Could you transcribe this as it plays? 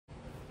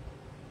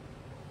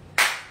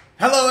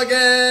Hello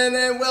again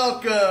and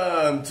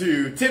welcome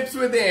to Tips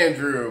with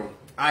Andrew.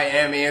 I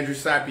am Andrew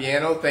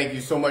Sapiano. Thank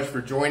you so much for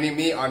joining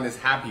me on this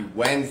happy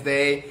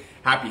Wednesday.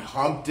 Happy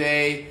hump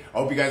day. I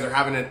hope you guys are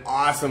having an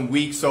awesome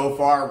week so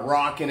far,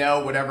 rocking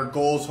out whatever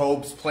goals,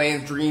 hopes,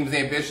 plans, dreams,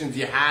 ambitions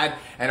you had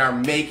and are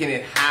making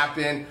it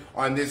happen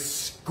on this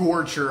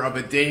scorcher of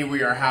a day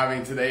we are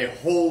having today.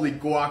 Holy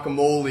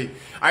guacamole.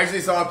 I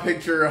actually saw a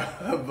picture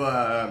of,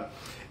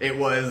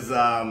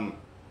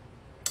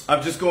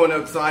 I'm just going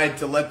outside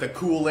to let the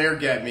cool air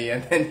get me,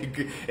 and then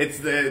it's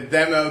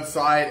them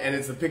outside, and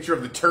it's a picture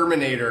of the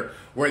Terminator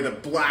where the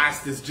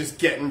blast is just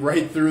getting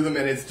right through them,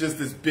 and it's just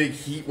this big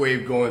heat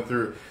wave going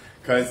through.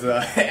 Cause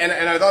and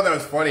I thought that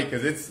was funny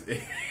because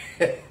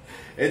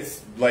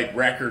it's like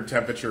record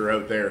temperature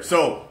out there.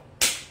 So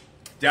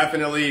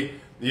definitely,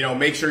 you know,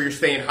 make sure you're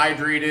staying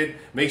hydrated.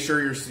 Make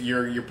sure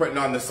you're putting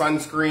on the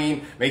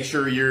sunscreen. Make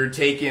sure you're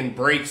taking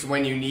breaks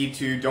when you need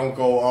to. Don't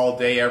go all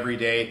day every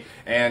day.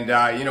 And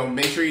you know,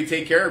 make sure you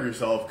take care of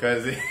yourself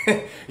because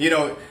you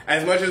know,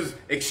 as much as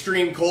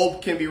extreme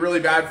cold can be really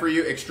bad for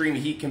you, extreme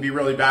heat can be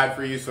really bad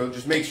for you. So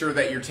just make sure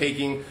that you're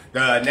taking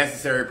the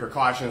necessary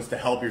precautions to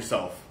help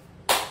yourself.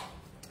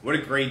 What a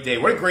great day.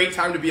 What a great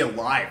time to be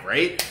alive,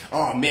 right?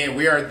 Oh man,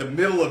 we are at the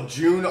middle of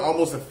June,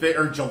 almost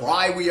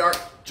July we are.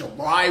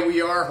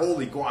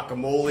 Holy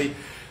guacamole.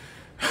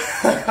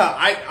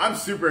 I'm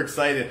super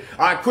excited.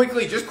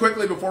 Just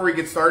quickly before we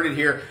get started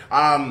here,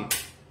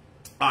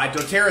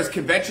 doTERRA's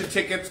convention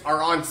tickets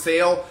are on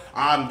sale.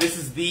 This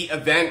is the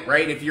event,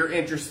 right? If you're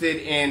interested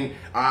in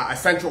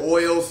essential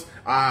oils,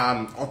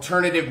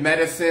 alternative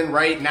medicine,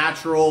 right?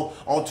 Natural,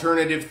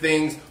 alternative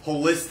things,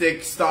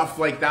 holistic stuff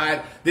like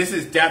that. This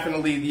is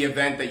definitely the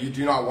event that you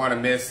do not want to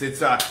miss.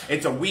 It's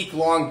a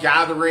week-long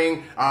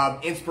gathering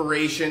of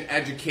inspiration,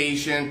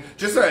 education,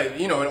 just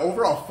an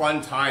overall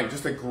fun time,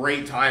 just a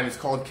great time. It's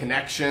called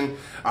Connection.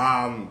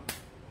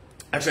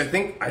 Actually, I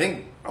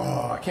think,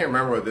 I can't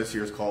remember what this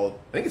year's called.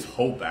 I think it's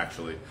Hope,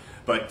 actually.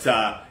 But,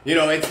 you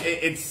know,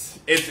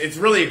 it's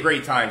really a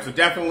great time. So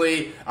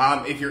definitely,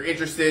 if you're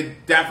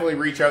interested, definitely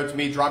reach out to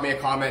me, drop me a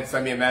comment,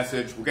 send me a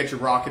message. We'll get you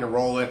rocking and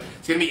rolling.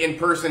 It's going to be in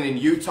person in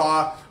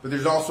Utah, but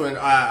there's also an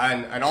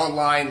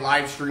online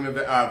live stream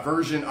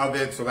version of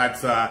it. So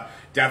that's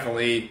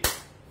definitely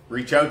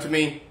reach out to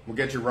me. We'll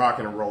get you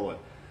rocking and rolling.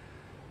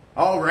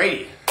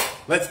 Alrighty.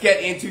 Let's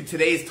get into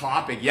today's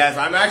topic. Yes,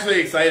 I'm actually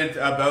excited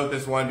about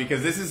this one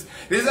because this is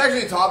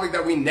actually a topic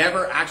that we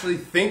never actually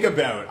think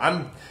about.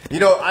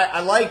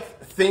 I like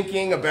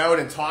thinking about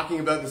and talking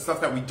about the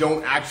stuff that we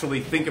don't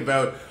actually think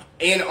about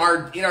in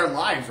our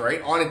lives,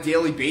 right? On a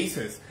daily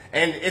basis.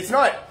 And it's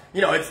not,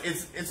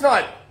 it's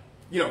not,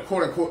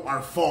 quote unquote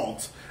our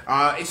fault.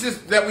 It's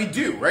just that we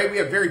do, right? We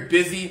have very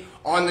busy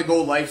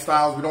on-the-go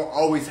lifestyles. We don't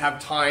always have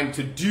time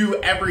to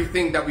do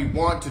everything that we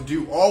want to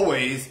do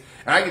always.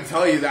 And I can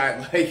tell you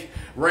that, like,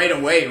 right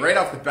away, right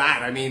off the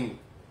bat. I mean,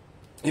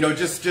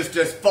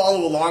 just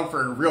follow along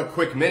for a real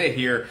quick minute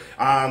here.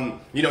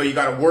 You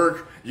got to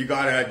work. You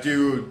got to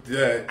do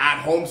the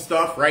at-home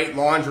stuff, right?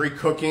 Laundry,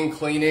 cooking,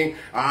 cleaning.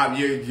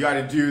 You got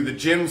to do the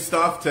gym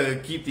stuff to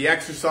keep the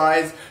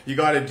exercise. You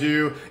got to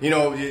do,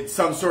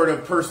 some sort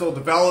of personal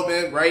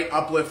development, right?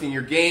 Uplifting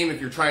your game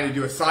if you're trying to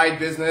do a side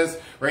business,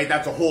 right?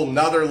 That's a whole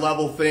nother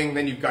level thing.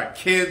 Then you've got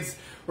kids.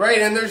 Right,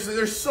 and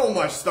there's so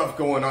much stuff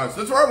going on.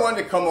 So that's where I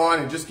wanted to come on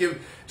and just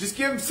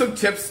give some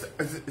tips,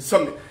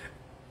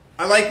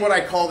 I like what I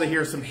call to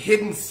here some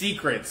hidden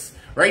secrets,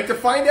 right? To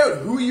find out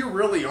who you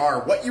really are,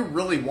 what you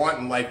really want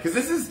in life, because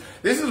this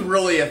is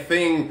really a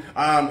thing,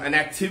 an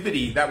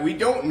activity that we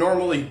don't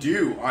normally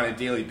do on a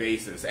daily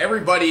basis.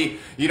 Everybody,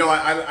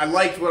 I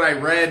liked what I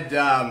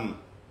read.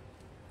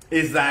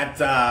 Is that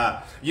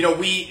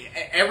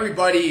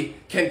everybody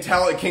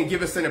can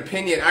give us an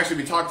opinion. Actually,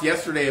 we talked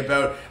yesterday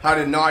about how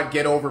to not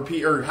get over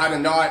how to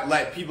not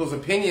let people's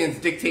opinions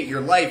dictate your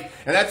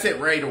life, and that's it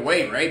right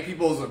away, right?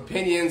 People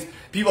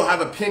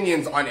have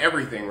opinions on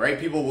everything, right?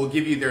 People will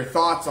give you their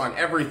thoughts on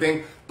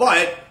everything,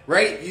 but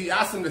right, you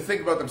ask them to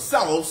think about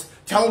themselves.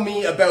 Tell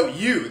me about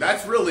you.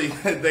 That's really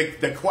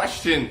the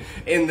question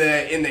in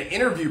the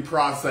interview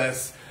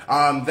process.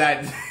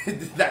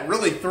 That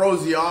really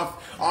throws you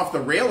off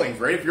the railings,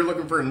 right? If you're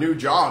looking for a new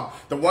job,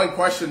 the one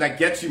question that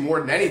gets you more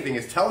than anything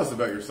is tell us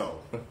about yourself.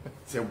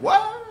 Say,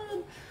 what?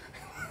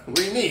 What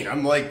do you mean?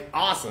 I'm like,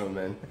 awesome,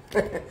 man.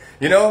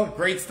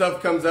 Great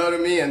stuff comes out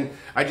of me and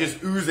I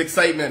just ooze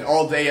excitement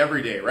all day,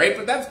 every day, right?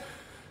 But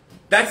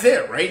that's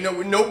it, right?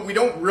 We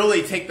don't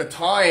really take the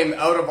time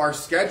out of our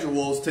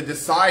schedules to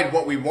decide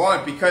what we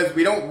want because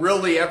we don't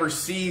really ever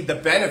see the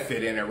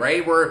benefit in it,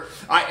 right?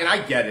 And I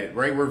get it,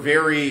 right? We're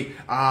very,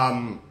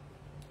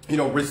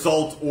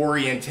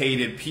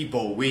 result-orientated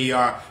people. We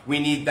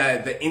need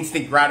the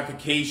instant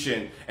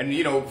gratification, and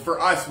for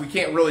us, we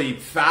can't really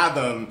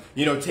fathom,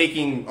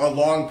 taking a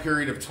long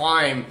period of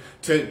time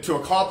to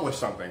accomplish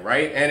something,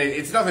 right? And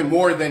it's nothing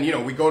more than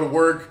we go to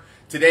work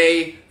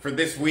today for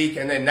this week,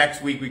 and then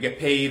next week we get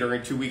paid, or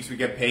in 2 weeks we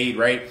get paid,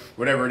 right?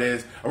 Whatever it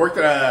is. I worked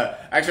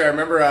at I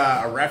remember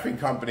a reffing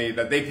company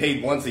that they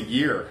paid once a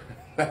year.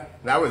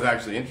 That was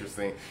actually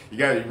interesting.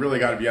 You really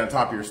got to be on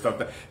top of your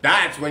stuff.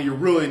 That's when you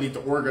really need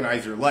to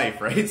organize your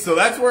life, right? So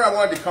that's where I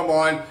wanted to come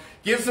on,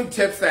 give some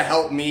tips that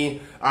help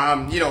me,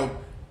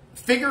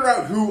 figure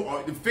out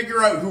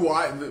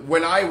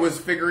when I was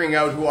figuring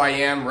out who I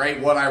am, right?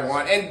 What I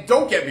want. And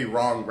don't get me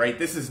wrong, right?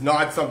 This is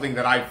not something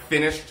that I've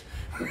finished,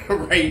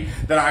 right?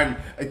 That I'm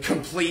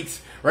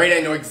complete, right? I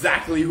know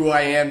exactly who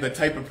I am, the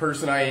type of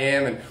person I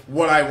am, and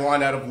what I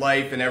want out of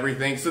life and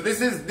everything. So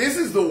this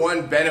is the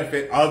one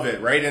benefit of it,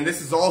 right? And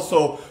this is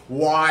also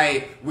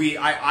why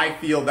I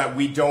feel that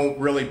we don't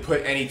really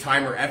put any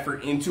time or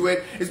effort into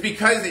it, is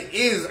because it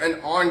is an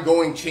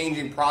ongoing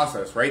changing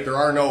process, right? There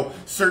are no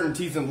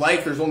certainties in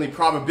life, there's only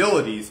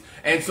probabilities.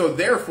 And so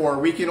therefore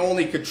we can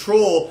only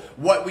control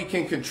what we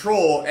can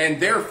control, and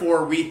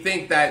therefore we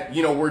think that,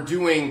 we're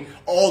doing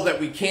all that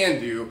we can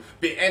do,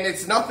 and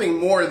it's nothing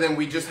more than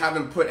we just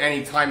haven't put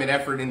any time and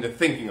effort into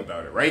thinking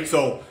about it, right?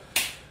 So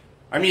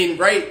I mean,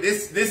 right,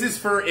 this is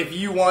for if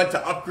you want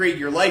to upgrade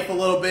your life a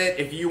little bit,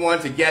 if you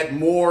want to get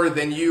more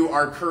than you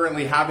are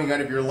currently having out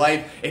of your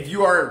life, if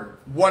you are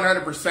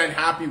 100%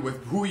 happy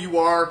with who you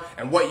are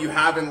and what you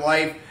have in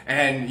life,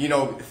 and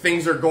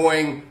things are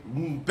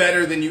going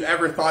better than you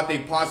ever thought they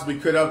possibly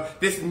could have,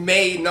 this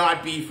may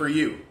not be for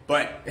you.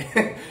 But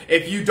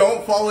if you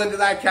don't fall into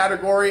that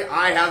category,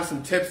 I have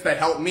some tips that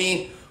help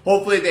me.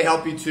 Hopefully they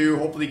help you too.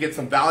 Hopefully you get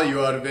some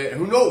value out of it.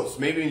 Who knows,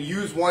 maybe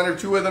use one or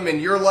two of them in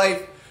your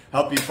life,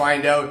 help you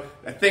find out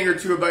a thing or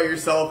two about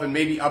yourself, and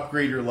maybe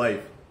upgrade your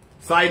life.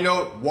 Side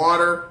note,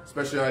 water,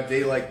 especially on a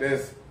day like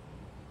this.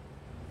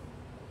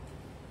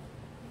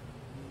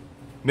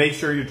 Make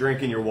sure you're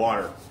drinking your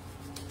water.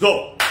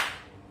 So,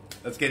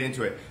 let's get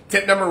into it.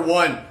 Tip number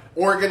 1,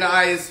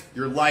 organize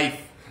your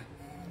life.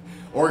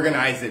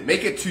 Organize it.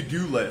 Make a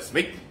to-do list.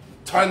 Make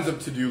tons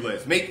of to-do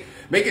lists. Make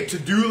a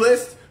to-do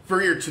list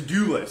for your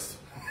to-do list,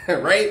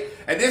 right?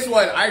 And this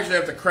one, I actually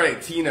have to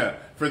credit Tina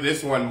for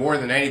this one more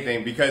than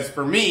anything, because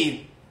for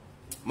me,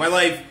 my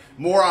life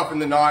more often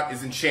than not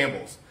is in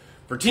shambles.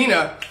 For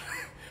Tina,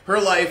 her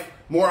life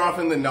more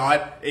often than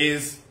not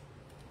is,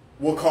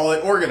 we'll call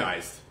it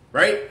organized,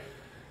 right?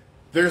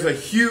 There's a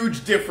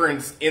huge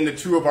difference in the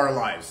two of our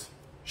lives.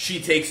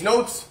 She takes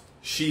notes,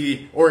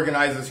 she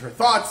organizes her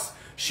thoughts,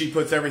 she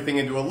puts everything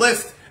into a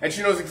list, and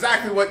she knows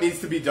exactly what needs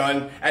to be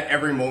done at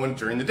every moment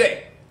during the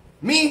day.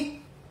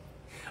 Me,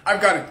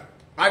 I've got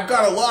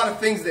a lot of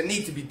things that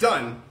need to be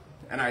done,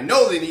 and I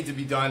know they need to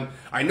be done.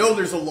 I know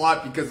there's a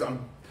lot because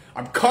I'm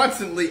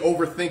constantly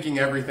overthinking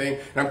everything,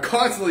 and I'm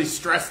constantly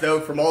stressed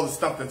out from all the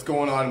stuff that's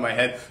going on in my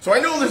head. So I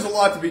know there's a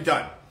lot to be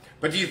done.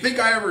 But do you think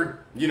I ever,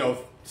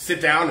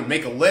 sit down and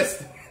make a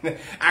list and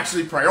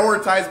actually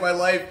prioritize my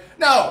life?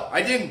 No,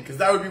 I didn't, because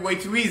that would be way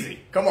too easy.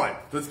 Come on,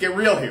 let's get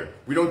real here.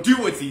 We don't do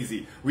what's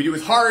easy. We do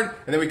what's hard,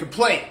 and then we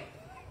complain,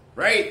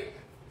 right?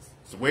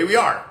 It's the way we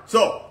are.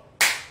 So,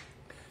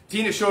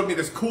 Tina showed me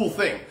this cool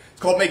thing.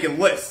 It's called making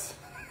lists.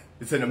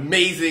 It's an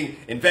amazing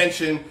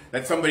invention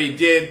that somebody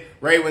did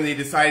right when they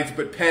decided to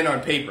put pen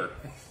on paper.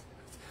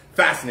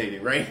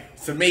 Fascinating, right?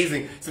 It's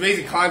amazing. It's an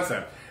amazing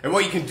concept. And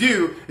what you can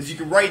do is you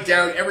can write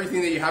down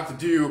everything that you have to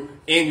do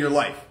in your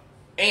life.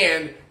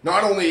 And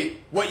not only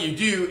what you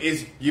do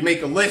is you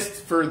make a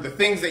list for the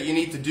things that you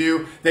need to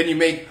do, then you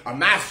make a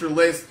master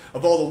list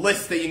of all the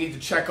lists that you need to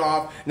check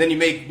off, and then you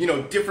make,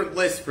 different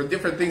lists for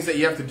different things that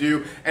you have to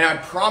do. And I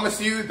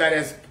promise you that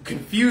as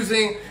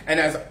confusing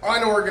and as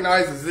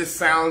unorganized as this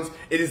sounds,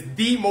 it is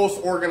the most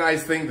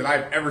organized thing that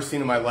I've ever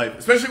seen in my life,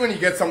 especially when you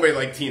get somebody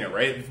like Tina,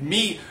 right?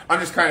 Me, I'm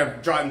just kind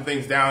of jotting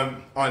things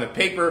down on a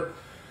paper.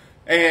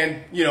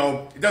 And,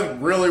 it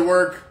doesn't really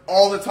work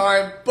all the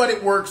time, but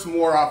it works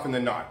more often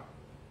than not.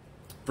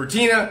 For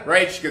Tina,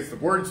 right, she gets the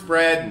word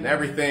spread and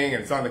everything,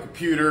 and it's on the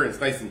computer, and it's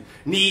nice and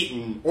neat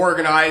and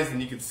organized, and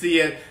you can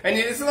see it. And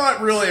it's not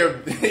really a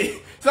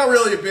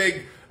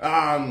big,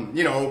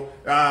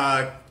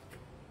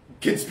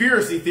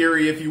 conspiracy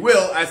theory, if you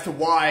will, as to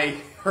why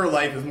her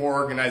life is more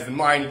organized than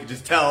mine. You can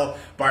just tell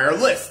by our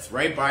lists,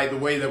 right? By the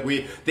way that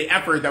the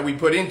effort that we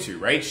put into,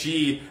 right?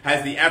 She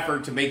has the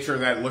effort to make sure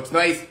that it looks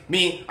nice.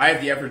 Me, I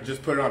have the effort to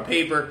just put it on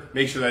paper,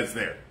 make sure that it's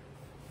there.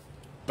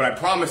 But I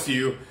promise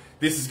you,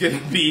 this is going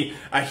to be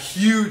a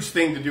huge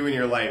thing to do in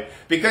your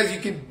life, because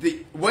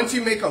once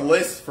you make a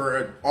list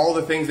for all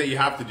the things that you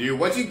have to do,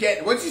 once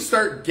you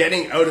start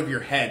getting out of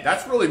your head,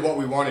 that's really what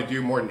we want to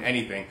do more than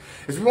anything,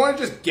 is we want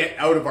to just get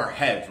out of our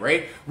heads,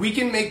 right? We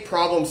can make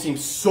problems seem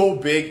so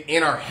big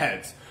in our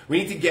heads. We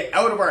need to get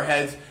out of our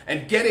heads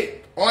and get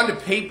it onto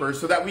paper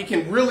so that we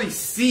can really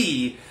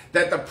see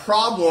that the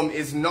problem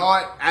is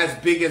not as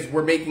big as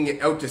we're making it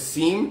out to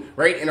seem,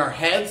 right? In our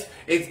heads,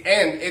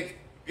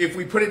 if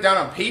we put it down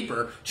on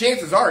paper,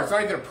 chances are it's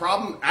not even a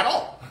problem at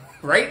all,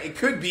 right? It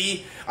could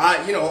be,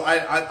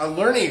 a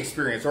learning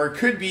experience, or it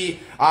could be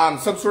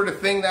some sort of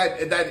thing that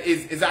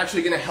is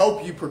actually going to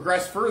help you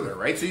progress further,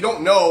 right? So you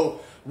don't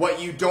know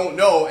what you don't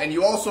know, and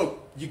you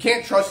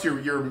can't trust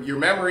your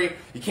memory,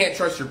 you can't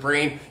trust your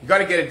brain. You got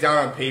to get it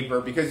down on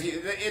paper, because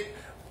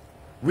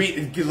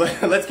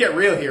let's get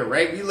real here,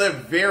 right? We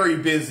live very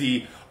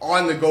busy,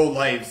 on-the-go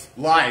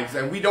lives,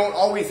 and we don't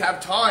always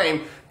have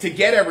time to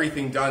get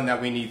everything done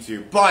that we need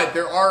to. But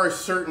there are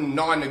certain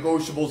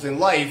non-negotiables in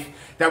life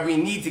that we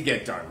need to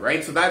get done,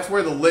 right? So that's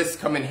where the lists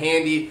come in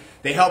handy.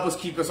 They help us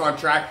keep us on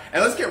track.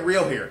 And let's get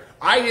real here.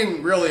 I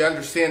didn't really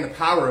understand the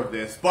power of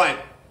this, but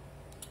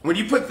when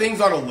you put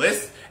things on a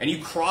list and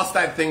you cross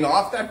that thing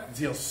off, that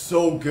feels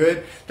so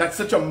good. That's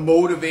such a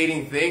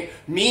motivating thing.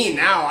 Me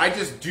now, I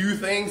just do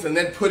things and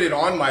then put it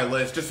on my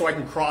list just so I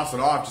can cross it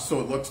off, just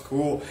so it looks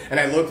cool and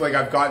I look like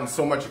I've gotten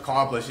so much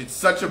accomplished. It's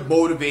such a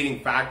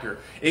motivating factor.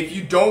 If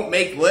you don't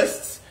make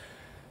lists,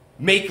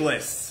 make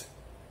lists.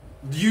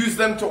 Use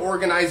them to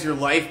organize your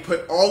life.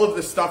 Put all of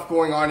the stuff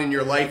going on in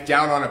your life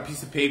down on a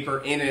piece of paper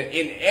in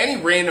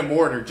any random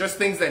order, just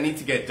things that need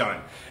to get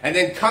done. And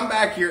then come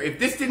back here. If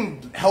this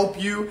didn't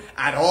help you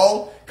at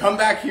all, come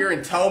back here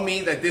and tell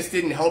me that this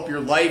didn't help your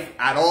life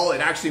at all.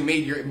 It actually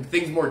made your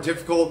things more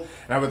difficult,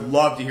 and I would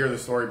love to hear the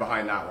story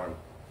behind that one.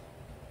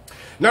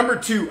 Number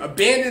 2,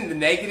 abandon the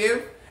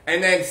negative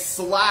and then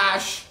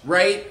 /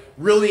 right?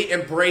 Really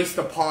embrace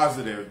the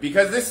positive,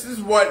 because this is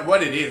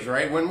what it is,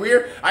 right?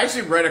 I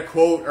actually read a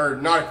quote, or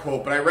not a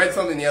quote, but I read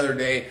something the other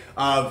day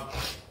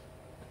of,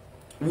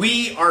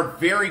 we are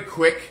very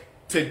quick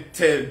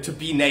to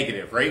be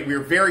negative, right?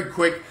 We're very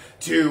quick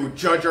to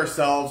judge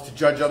ourselves, to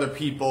judge other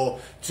people,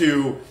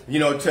 to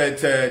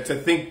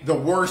think the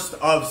worst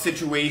of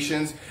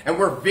situations, and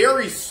we're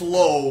very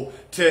slow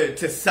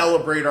to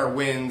celebrate our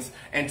wins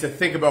and to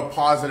think about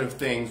positive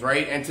things,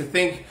 right? And to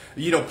think,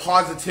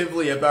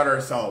 positively about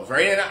ourselves,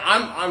 right? And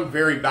I'm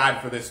very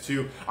bad for this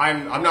too.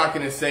 I'm not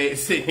going to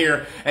sit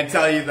here and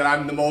tell you that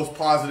I'm the most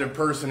positive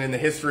person in the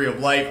history of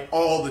life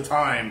all the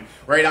time,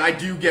 right? I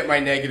do get my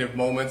negative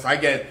moments. I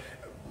get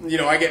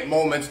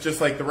moments just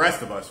like the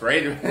rest of us,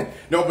 right?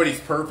 Nobody's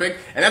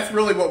perfect. And that's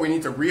really what we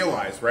need to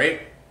realize,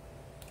 right?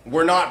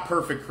 We're not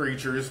perfect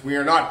creatures. We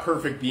are not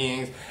perfect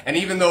beings. And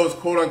even those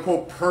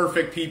quote-unquote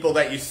perfect people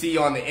that you see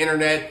on the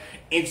internet,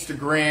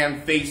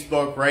 Instagram,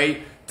 Facebook,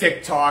 right?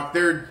 TikTok,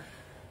 they're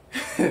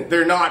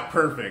not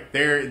perfect.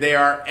 They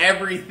are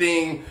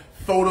everything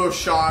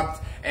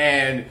photoshopped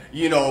and,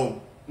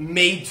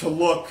 made to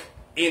look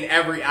in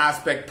every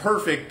aspect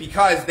perfect,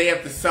 because they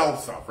have to sell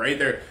stuff, right?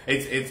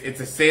 It's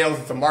a sales,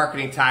 it's a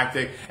marketing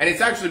tactic, and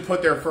it's actually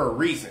put there for a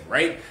reason,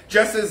 right?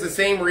 Just as the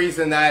same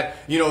reason that,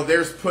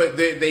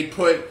 they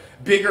put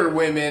bigger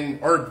women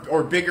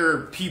or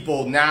bigger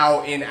people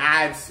now in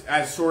ads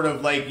as sort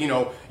of like,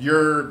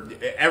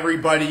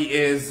 everybody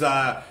is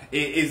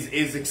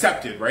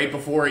accepted, right?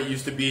 Before it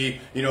used to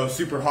be,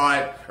 super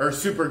hot or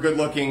super good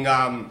looking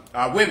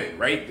women,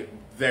 right?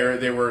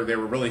 They were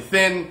really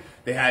thin.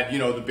 They had,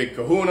 the big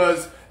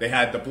kahunas, they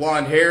had the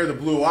blonde hair, the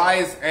blue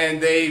eyes,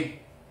 and they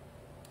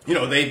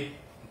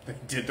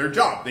did their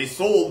job. They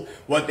sold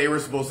what they were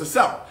supposed to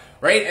sell,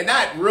 right? And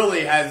that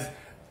really has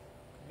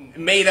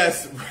made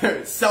us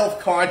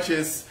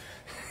self-conscious,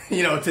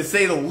 to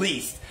say the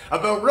least,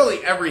 about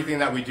really everything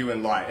that we do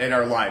in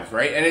our lives,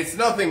 right? And it's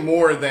nothing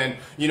more than,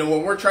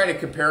 when we're trying to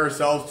compare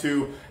ourselves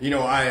to,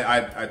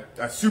 a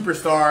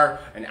superstar,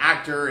 an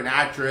actor, an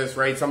actress,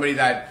 right? Somebody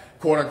that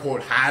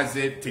quote-unquote has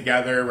it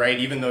together, right?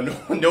 Even though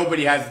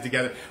nobody has it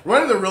together.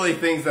 One of the really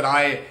things that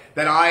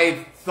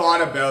I've thought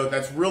about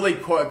that's really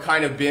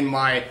kind of been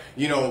my,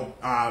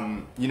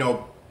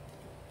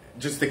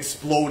 just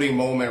exploding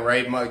moment,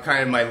 right?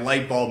 My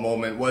light bulb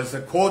moment was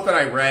a quote that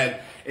I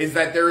read, is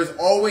that there is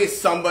always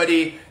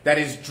somebody that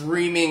is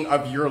dreaming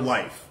of your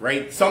life,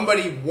 right?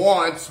 Somebody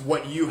wants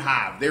what you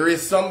have. There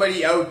is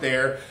somebody out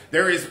there.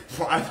 There is,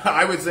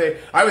 I would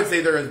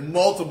say there is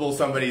multiple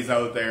somebodies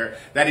out there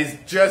that is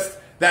just,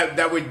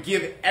 that would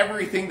give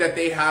everything that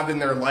they have in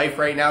their life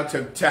right now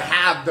to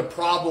have the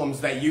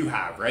problems that you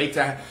have,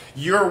 right?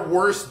 Your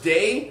worst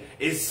day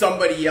is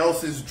somebody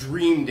else's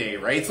dream day,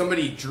 right?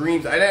 Somebody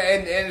dreams, and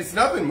it's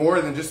nothing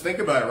more than, just think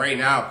about it right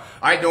now.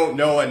 I don't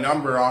know a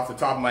number off the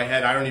top of my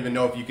head. I don't even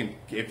know if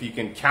you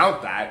can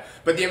count that.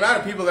 But the amount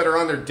of people that are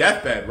on their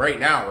deathbed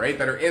right now, right,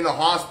 that are in the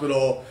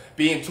hospital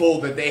being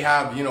told that they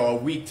have, a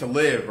week to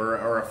live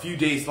or a few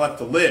days left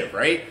to live,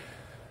 right?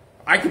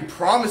 I can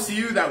promise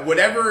you that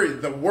whatever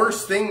the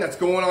worst thing that's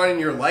going on in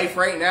your life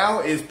right now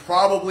is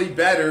probably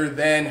better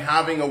than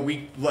having a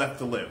week left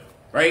to live,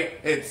 right?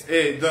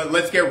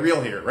 Let's get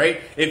real here, right?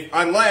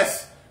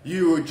 Unless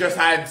you just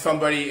had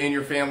somebody in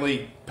your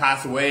family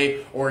pass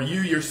away, or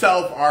you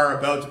yourself are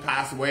about to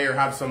pass away or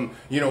have some,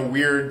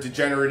 weird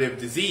degenerative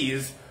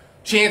disease,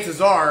 chances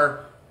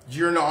are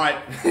you're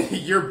not,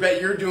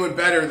 you're doing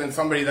better than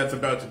somebody that's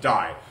about to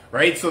die,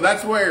 right? So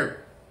that's where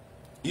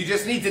you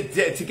just need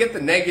to get the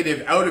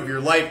negative out of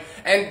your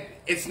life. And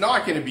it's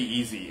not going to be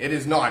easy. It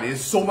is not. It is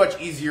so much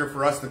easier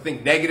for us to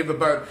think negative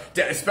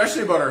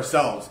especially about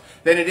ourselves,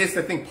 than it is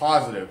to think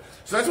positive.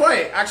 So that's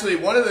why, actually,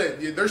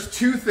 there's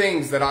 2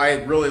 things that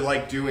I really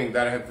like doing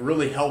that have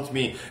really helped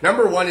me.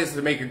 Number 1 is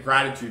to make a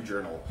gratitude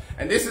journal.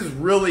 And this is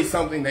really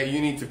something that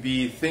you need to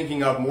be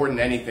thinking of more than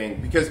anything,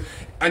 because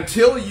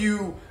until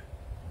you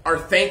are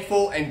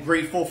thankful and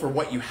grateful for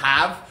what you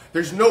have,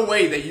 there's no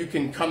way that you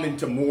can come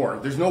into more.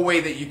 There's no way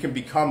that you can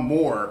become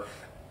more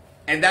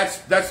And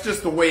that's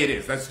just the way it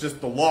is. That's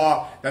just the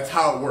law. That's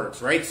how it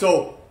works, right?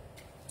 So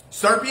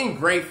start being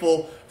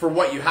grateful for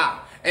what you have.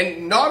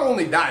 And not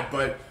only that,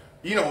 but,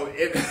 you know,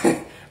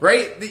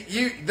 right?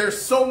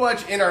 There's so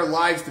much in our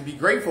lives to be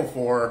grateful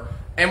for,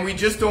 and we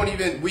just don't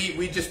even,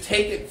 we just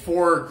take it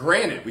for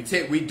granted.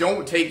 We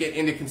don't take it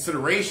into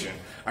consideration.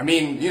 I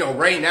mean, you know,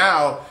 right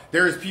now,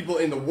 there's people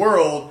in the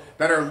world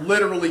that are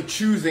literally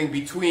choosing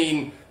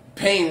between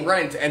paying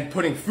rent and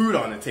putting food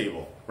on the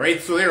table,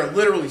 right? So they are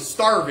literally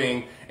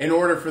starving in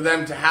order for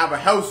them to have a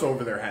house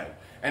over their head.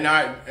 And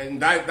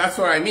that's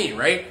what I mean,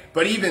 right?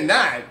 But even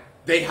that,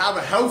 they have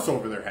a house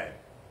over their head,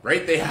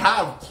 right? They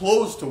have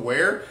clothes to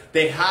wear.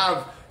 They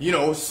have, you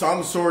know,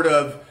 some sort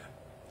of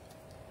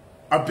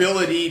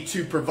ability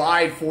to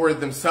provide for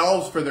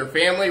themselves, for their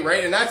family,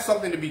 right? And that's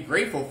something to be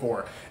grateful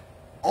for.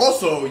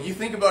 Also, you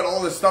think about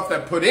all the stuff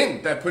that put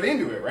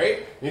into it,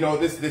 right? You know,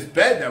 this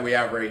bed that we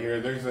have right here.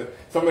 There's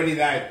somebody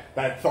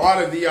that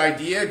thought of the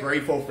idea,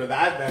 grateful for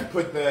that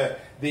put the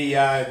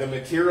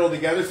material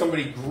together.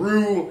 Somebody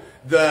grew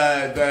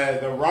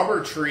the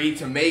rubber tree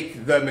to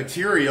make the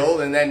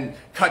material, and then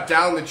cut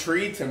down the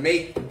tree to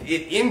make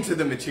it into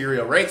the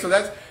material, right? So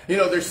that's, you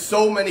know, there's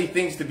so many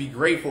things to be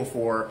grateful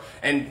for,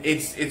 and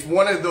it's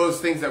one of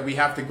those things that we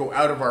have to go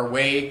out of our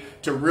way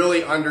to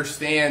really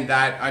understand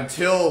that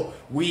until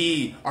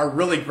we are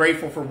really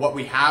grateful for what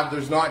we have,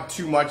 there's not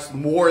too much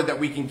more that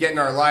we can get in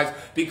our lives,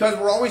 because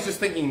we're always just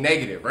thinking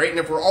negative, right? And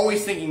if we're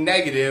always thinking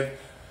negative,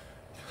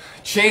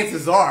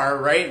 chances are,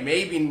 right,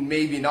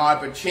 maybe not,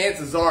 but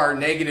chances are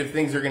negative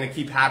things are going to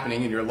keep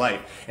happening in your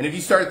life. And if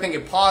you start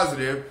thinking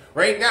positive,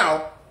 right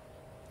now,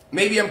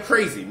 maybe I'm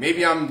crazy.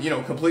 Maybe I'm, you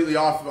know, completely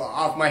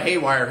off my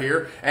haywire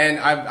here, and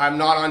I'm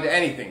not onto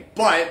anything.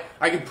 But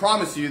I can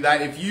promise you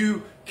that if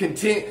you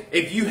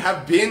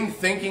have been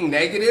thinking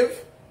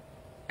negative,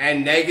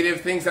 and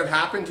negative things have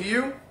happened to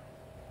you,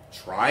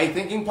 try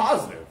thinking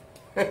positive.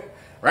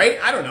 Right?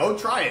 I don't know,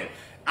 try it.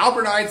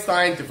 Albert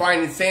Einstein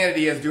defined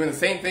insanity as doing the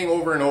same thing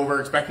over and over,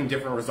 expecting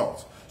different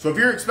results. So if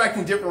you're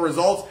expecting different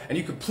results, and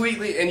you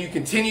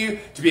continue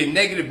to be a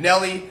negative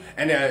Nelly,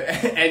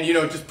 and you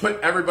know, just put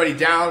everybody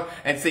down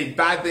and say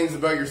bad things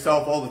about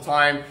yourself all the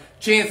time,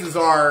 chances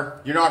are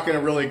you're not going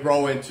to really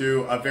grow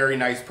into a very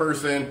nice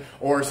person,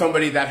 or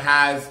somebody that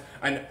has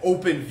an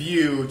open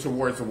view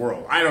towards the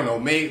world. I don't know,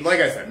 like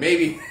I said,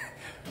 maybe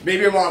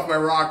I'm off my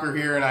rocker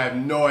here and I have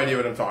no idea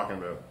what I'm talking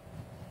about.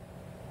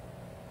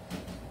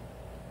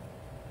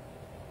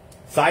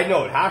 Side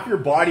note, half your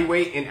body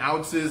weight in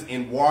ounces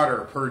in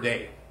water per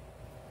day.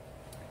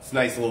 It's a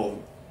nice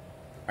little,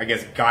 I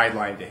guess,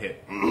 guideline to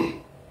hit.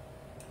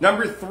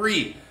 Number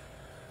 3,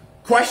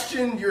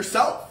 question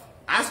yourself.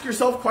 Ask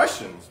yourself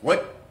questions.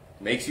 What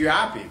makes you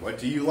happy? What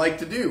do you like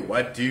to do?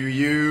 What do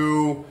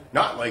you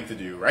not like to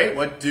do, right?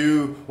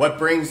 What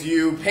brings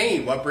you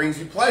pain? What brings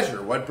you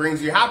pleasure? What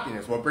brings you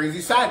happiness? What brings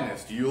you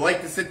sadness? Do you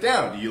like to sit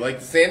down? Do you like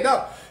to stand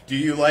up? Do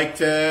you like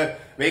to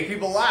make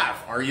people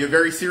laugh? Are you a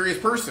very serious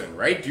person,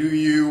 right? Do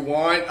you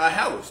want a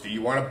house? Do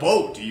you want a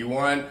boat? Do you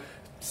want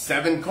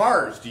 7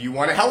 cars? Do you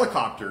want a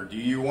helicopter? Do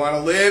you want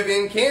to live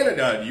in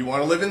Canada? Do you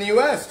want to live in the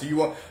US? Do you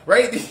want,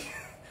 right?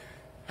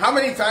 How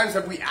many times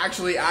have we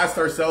actually asked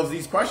ourselves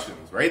these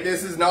questions, right?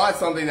 This is not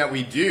something that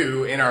we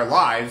do in our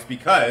lives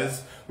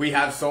because we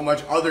have so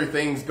much other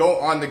things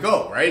on the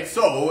go, right?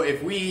 So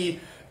if we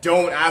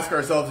don't ask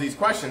ourselves these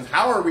questions,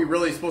 how are we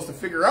really supposed to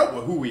figure out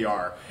who we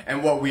are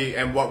and what we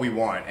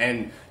want,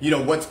 and, you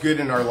know, what's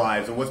good in our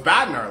lives and what's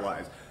bad in our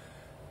lives?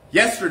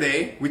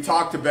 Yesterday we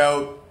talked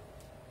about,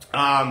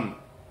 the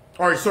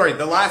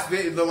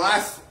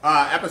last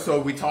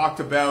episode we talked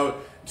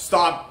about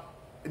stop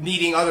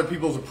needing other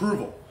people's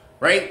approval,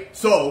 right?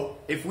 So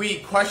if we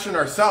question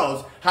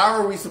ourselves, how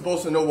are we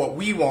supposed to know what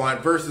we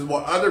want versus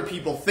what other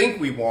people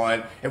think we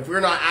want if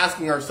we're not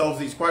asking ourselves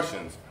these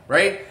questions,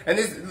 right? And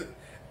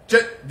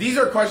these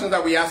are questions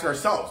that we ask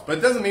ourselves, but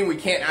it doesn't mean we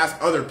can't ask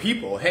other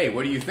people, hey,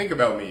 what do you think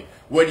about me?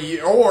 What do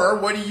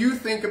you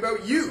think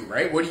about you,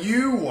 right? What do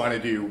you want to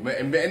do?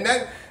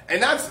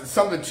 And that's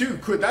something too,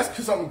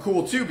 that's something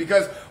cool too,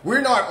 because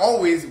we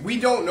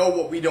don't know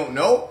what we don't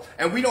know,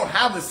 and we don't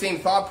have the same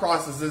thought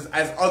processes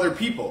as other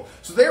people.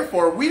 So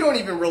therefore, we don't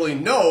even really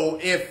know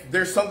if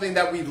there's something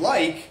that we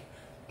like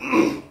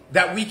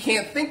that we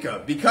can't think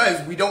of,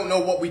 because we don't know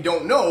what we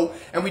don't know,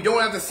 and we don't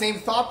have the same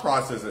thought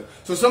processes.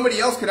 So somebody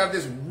else could have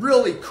this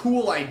really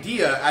cool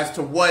idea as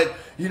to what,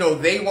 you know,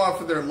 they want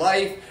for their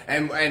life,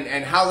 and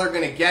how they're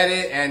going to get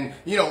it, and,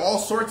 you know, all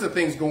sorts of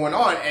things going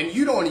on, and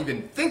you don't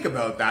even think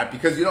about that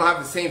because you don't have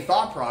the same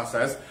thought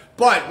process.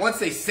 But once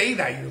they say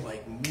that, you're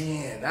like,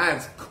 man,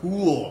 that's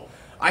cool.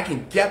 I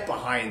can get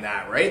behind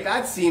that, right?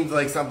 That seems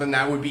like something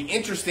that would be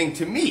interesting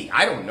to me.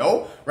 I don't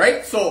know,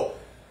 right? So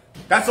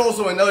That's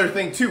also another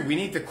thing too. We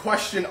need to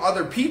question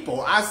other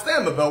people, ask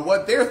them about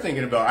what they're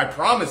thinking about. I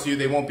promise you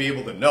they won't be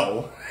able to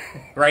know,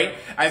 right?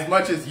 As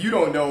much as you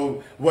don't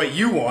know what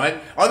you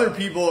want, other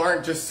people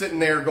aren't just sitting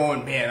there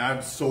going, man,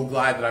 I'm so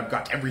glad that I've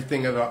got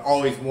everything that I've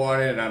always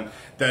wanted, and I'm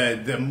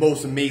the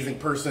most amazing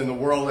person in the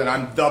world, and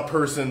I'm the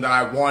person that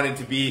I wanted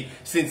to be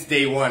since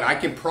day one. I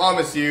can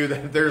promise you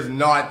that there's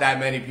not that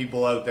many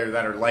people out there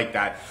that are like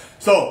that.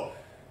 So,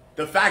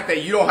 the fact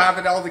that you don't have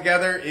it all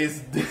together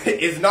is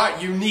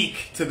not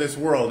unique to this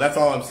world. That's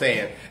all I'm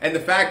saying. And the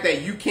fact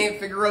that you can't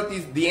figure out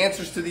the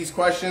answers to these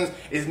questions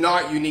is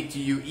not unique to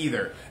you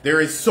either. There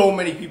is so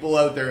many people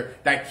out there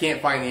that can't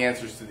find the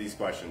answers to these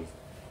questions.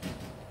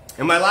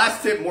 And my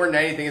last tip more than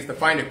anything is to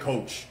find a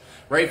coach.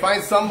 Right?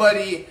 Find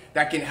somebody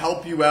that can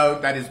help you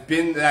out, that has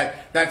been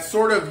that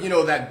sort of,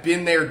 that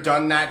been there,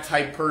 done that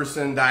type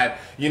person that,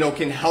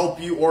 can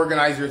help you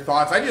organize your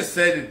thoughts. I just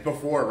said it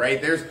before,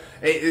 right?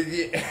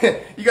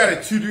 You got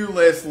a to-do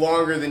list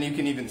longer than you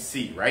can even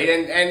see, right?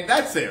 And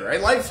that's it,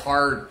 right? Life's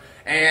hard.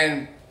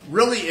 And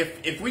really,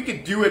 if we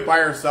could do it by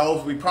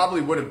ourselves, we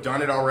probably would have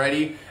done it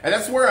already. And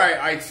that's where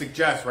I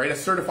suggest, right? A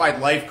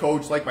certified life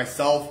coach like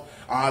myself,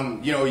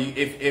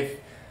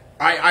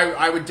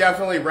 I would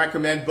definitely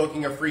recommend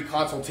booking a free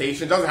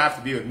consultation. It doesn't have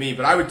to be with me,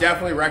 but I would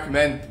definitely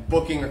recommend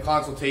booking a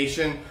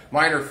consultation.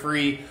 Mine are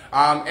free,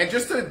 and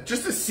just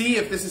to see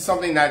if this is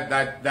something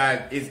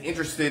that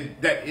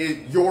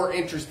you're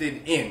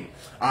interested in.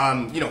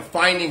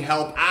 Finding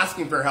help,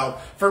 asking for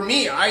help. For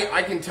me,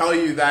 I can tell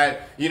you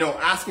that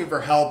asking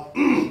for help.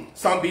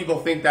 Some people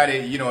think that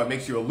it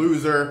makes you a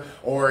loser,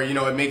 or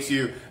it makes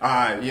you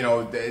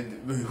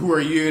who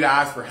are you to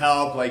ask for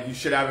help? Like, you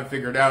should have it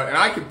figured out. And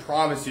I can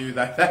promise you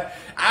that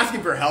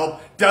asking for help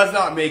does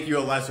not make you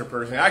a lesser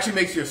person. It actually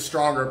makes you a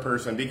stronger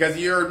person, because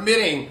you're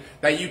admitting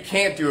that you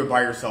can't do it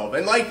by yourself.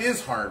 And life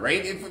is hard,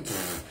 right? We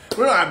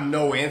don't have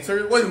no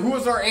answer. Who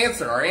is our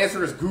answer? Our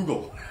answer is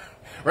Google.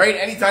 Right?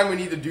 Anytime we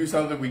need to do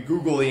something, we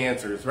Google the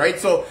answers, right?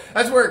 So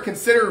that's where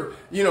consider,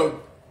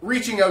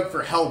 reaching out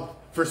for help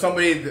for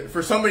somebody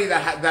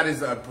that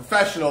is a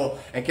professional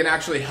and can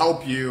actually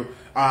help you.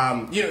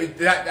 Maybe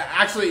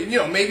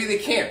they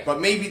can't, but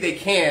maybe they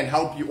can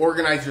help you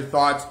organize your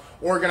thoughts,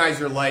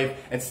 organize your life,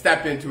 and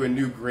step into a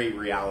new great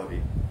reality.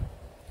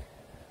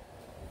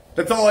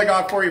 That's all I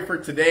got for you for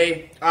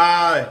today.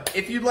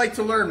 If you'd like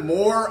to learn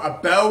more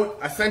about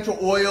essential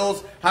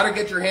oils, how to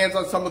get your hands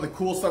on some of the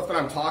cool stuff that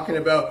I'm talking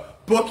about,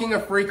 booking a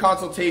free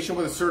consultation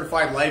with a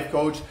certified life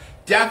coach,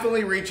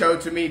 definitely reach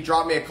out to me,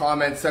 drop me a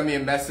comment, send me a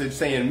message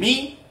saying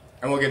me,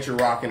 and we'll get you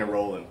rocking and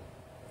rolling.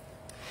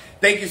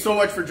 Thank you so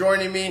much for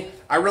joining me.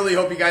 I really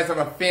hope you guys have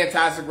a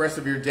fantastic rest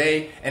of your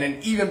day and an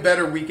even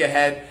better week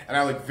ahead, and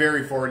I look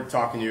very forward to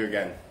talking to you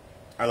again.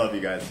 I love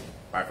you guys.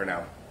 Bye for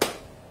now.